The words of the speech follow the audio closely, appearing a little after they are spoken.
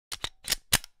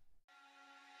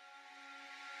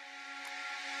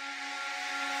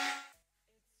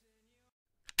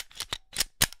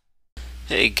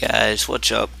Hey guys, what's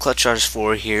up?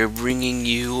 Clutch4 here, bringing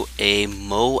you a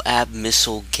MOAB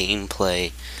missile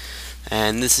gameplay.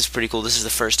 And this is pretty cool. This is the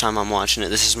first time I'm watching it.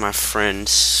 This is my friend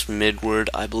Smidward,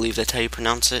 I believe that's how you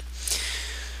pronounce it.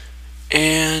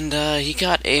 And he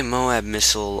got a MOAB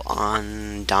missile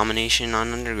on domination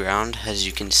on underground, as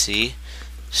you can see.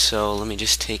 So let me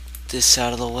just take this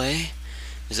out of the way.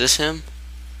 Is this him?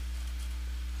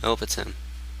 Nope, it's him.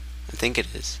 I think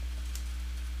it is.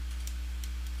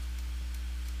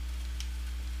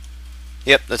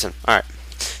 Yep, that's him. Alright.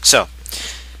 So,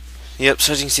 yep,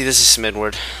 so as you can see, this is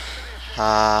Smidward.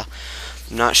 I'm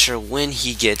not sure when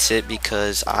he gets it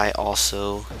because I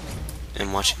also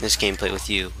am watching this gameplay with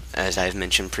you, as I've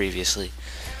mentioned previously.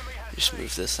 Just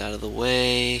move this out of the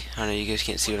way. I know you guys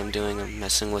can't see what I'm doing. I'm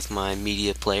messing with my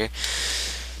media player.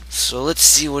 So let's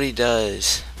see what he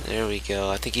does. There we go.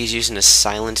 I think he's using a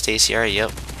silenced ACR.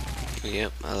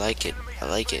 Yep, I like it.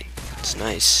 It's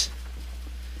nice.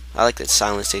 I like that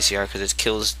silenced ACR because it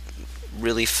kills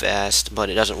really fast, but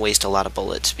it doesn't waste a lot of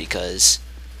bullets because,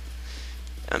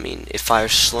 I mean, it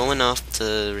fires slow enough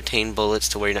to retain bullets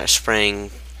to where you're not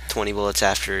spraying 20 bullets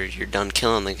after you're done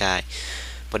killing the guy,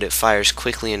 but it fires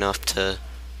quickly enough to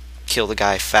kill the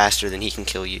guy faster than he can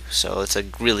kill you. So it's a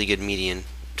really good median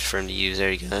for him to use.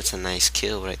 There you go. That's a nice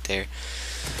kill right there.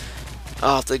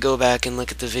 I'll have to go back and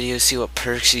look at the video, see what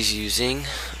perks he's using.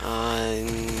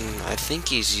 I think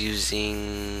he's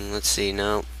using, let's see,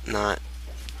 no, not,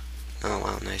 oh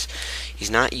wow, nice. He's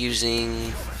not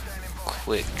using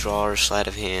quick draw or sleight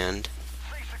of hand,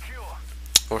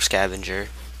 or scavenger.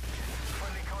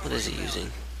 What is he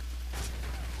using?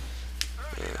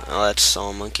 Oh, that's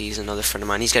Saw Monkey. He's another friend of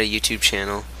mine. He's got a YouTube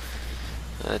channel.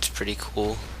 That's pretty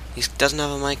cool. He doesn't have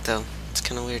a mic though. It's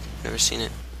kind of weird. Never seen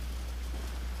it.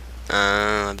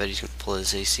 I bet he's gonna pull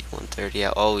his AC-130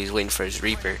 out. Oh, he's waiting for his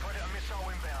Reaper.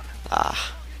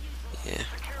 Yeah.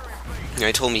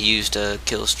 I told me he used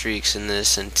kill streaks in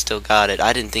this and still got it.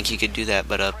 I didn't think you could do that,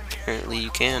 but apparently you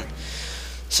can.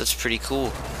 So it's pretty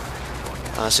cool.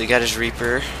 So he got his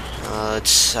Reaper. I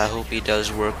hope he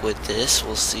does work with this.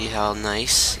 We'll see how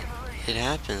nice it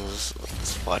happens.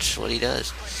 Let's watch what he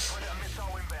does.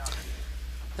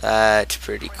 That's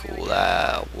pretty cool.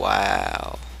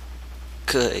 Wow.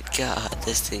 Good God,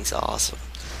 this thing's awesome.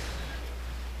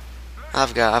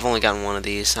 I've only gotten one of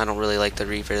these. I don't really like the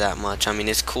Reaper that much. I mean,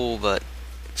 it's cool, but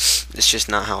it's just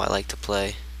not how I like to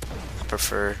play. I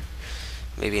prefer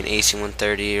maybe an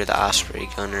AC-130 or the Osprey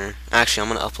Gunner. Actually,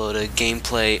 I'm gonna upload a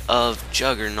gameplay of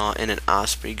Juggernaut and an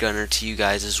Osprey Gunner to you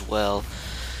guys as well.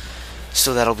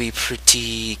 So that'll be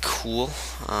pretty cool.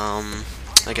 I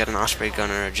got an Osprey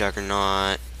Gunner, a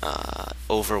Juggernaut,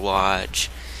 Overwatch.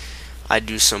 I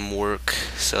do some work,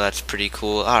 so that's pretty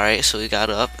cool. Alright, so he got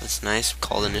up. That's nice.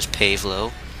 Called in his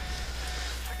Pavlo.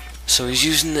 So he's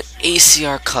using the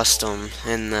ACR Custom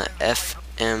and the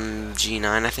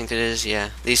FMG9, I think it is.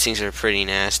 Yeah, these things are pretty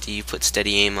nasty. You put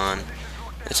steady aim on.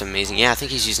 That's amazing. Yeah, I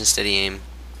think he's using steady aim.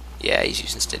 Yeah, he's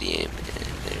using steady aim. And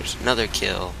there's another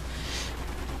kill.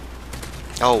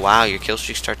 Oh, wow, your kill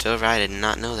streak starts over? I did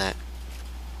not know that.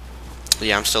 But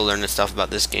yeah, I'm still learning stuff about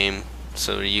this game.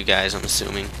 So are you guys, I'm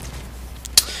assuming.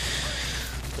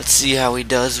 Let's see how he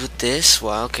does with this.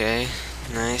 Wow, okay.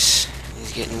 Nice.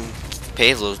 He's getting...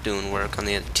 Pavlo's doing work on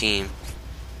the other team.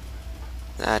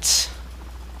 That's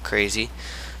crazy.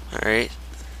 Alright.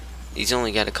 He's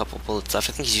only got a couple bullets left.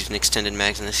 I think he's using extended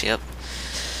mags in this, yep.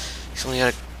 He's only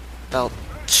got about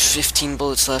 15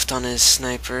 bullets left on his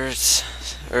sniper.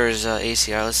 Or his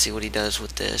ACR. Let's see what he does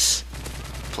with this.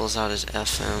 Pulls out his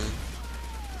FM.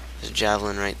 His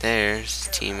javelin right there. His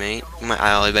teammate.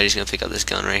 I bet he's going to pick up this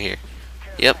gun right here.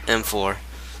 Yep, M4.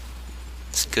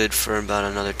 It's good for about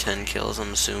another 10 kills,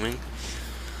 I'm assuming.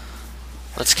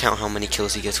 Let's count how many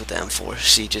kills he gets with the M4.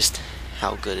 See just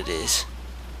how good it is.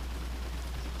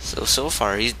 So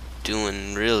far he's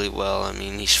doing really well. I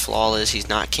mean, he's flawless. He's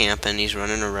not camping. He's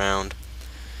running around.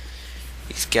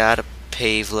 He's got a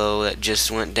Pavlo that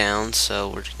just went down, so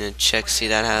we're going to check, see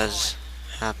that has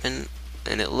happened.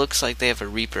 And it looks like they have a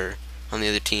Reaper on the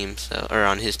other team, or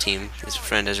on his team. His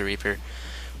friend has a Reaper.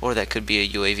 Or that could be a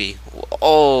UAV.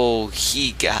 Oh,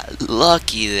 he got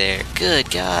lucky there.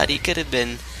 Good God, he could have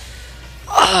been...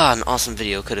 an awesome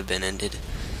video could have been ended.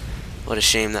 What a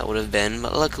shame that would have been,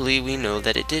 but luckily we know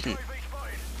that it didn't.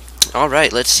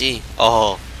 Alright, let's see.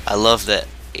 Oh, I love that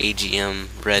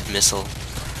AGM red missile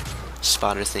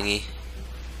spotter thingy.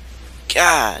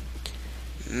 God,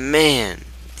 man,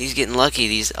 he's getting lucky.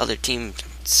 These other team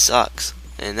sucks.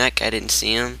 And that guy didn't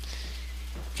see him.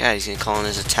 God, he's gonna call in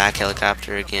his attack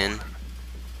helicopter again.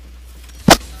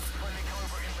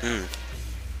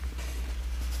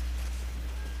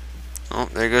 Oh,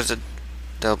 there goes the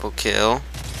Double kill.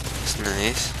 That's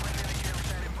nice.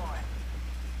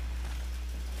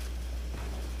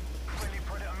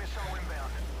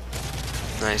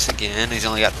 Nice again. He's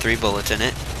only got 3 bullets in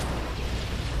it.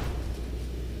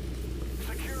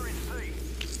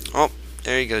 Oh,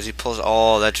 there he goes. He pulls.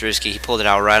 Oh, that's risky. He pulled it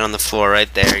out right on the floor,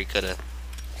 right there. He could have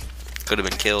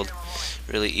been killed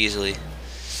really easily.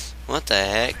 What the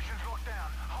heck?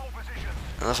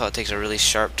 I love how it takes a really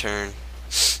sharp turn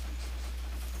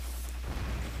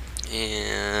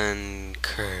and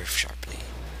curve sharply.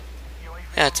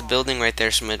 Yeah, it's a building right there,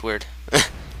 Smidward.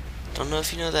 Don't know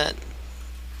if you know that.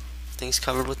 Thing's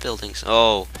covered with buildings.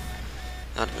 Oh,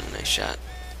 that would have been a nice shot.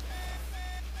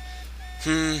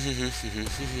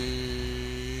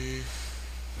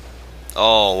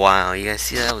 Oh, wow. You guys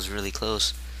see that? That was really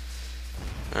close.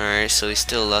 Alright, so he's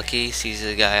still lucky. Sees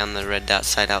the guy on the red dot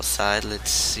side outside.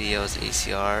 Let's see how his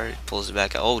ACR. He pulls it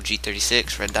back. Oh,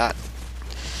 G36, red dot.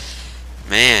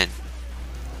 Man.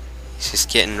 He's just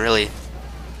getting really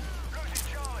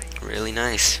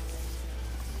nice.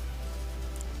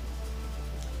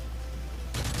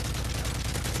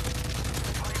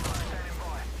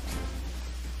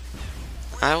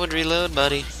 I would reload,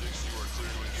 buddy.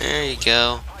 There you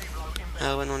go.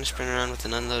 I wouldn't want to sprint around with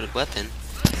an unloaded weapon.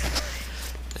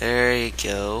 There you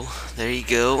go. There you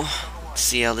go.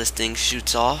 See how this thing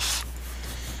shoots off.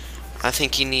 I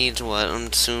think he needs, what, I'm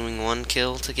assuming 1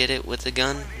 kill to get it with the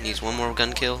gun. He needs 1 more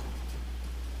gun kill.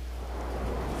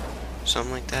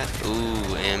 Something like that.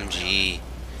 Ooh, MG.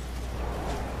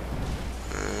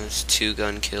 That's 2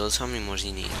 gun kills. How many more does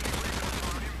he need?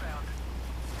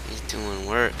 He's doing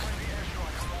work.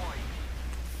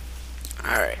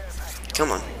 Alright.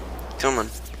 Come on. Come on.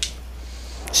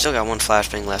 Still got 1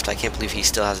 flashbang left. I can't believe he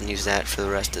still hasn't used that for the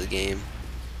rest of the game.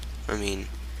 I mean,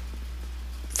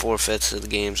 4/5 of the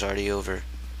game's already over.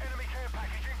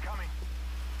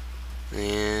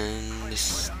 And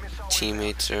his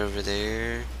teammates are over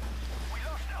there.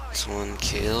 It's 1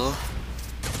 kill.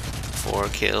 4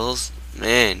 kills.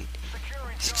 Man,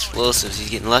 he's explosives. He's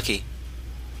getting lucky.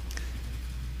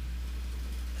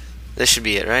 This should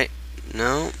be it, right?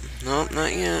 No, nope,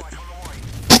 not yet.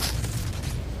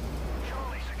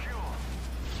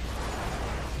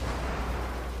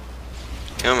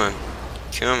 Come on.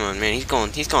 Come on, man. He's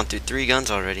gone through 3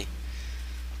 guns already.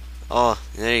 Oh,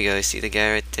 there you go. You see the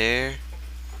guy right there?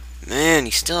 Man,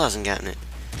 he still hasn't gotten it.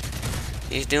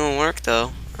 He's doing work,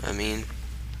 though. I mean,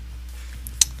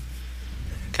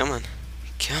 come on.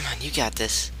 Come on, you got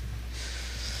this.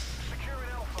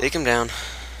 Take him down.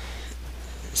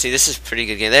 See, this is a pretty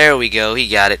good game. There we go. He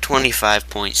got it.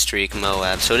 25-point streak,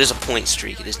 Moab. So it is a point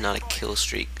streak. It is not a kill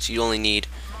streak. So you only need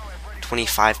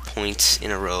 25 points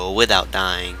in a row without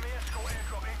dying.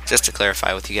 Just to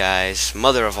clarify with you guys,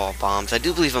 mother of all bombs. I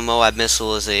do believe a Moab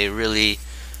missile is a real,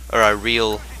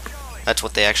 that's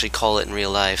what they actually call it in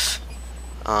real life.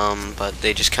 But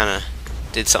they just kind of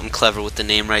did something clever with the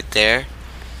name right there.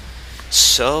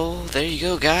 So, there you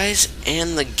go, guys.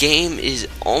 And the game is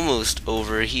almost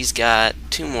over. He's got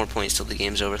 2 more points till the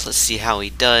game's over. Let's see how he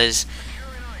does.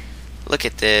 Look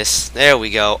at this. There we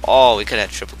go. Oh, we could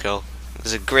have triple kill. It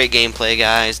was a great gameplay,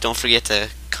 guys. Don't forget to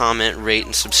comment, rate,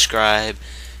 and subscribe.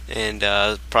 And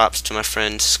props to my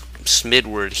friend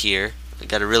Smidward here. I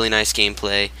got a really nice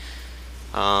gameplay.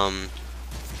 And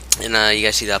you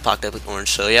guys see that popped up with orange.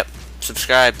 So, yep.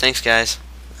 Subscribe. Thanks, guys.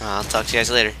 I'll talk to you guys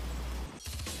later.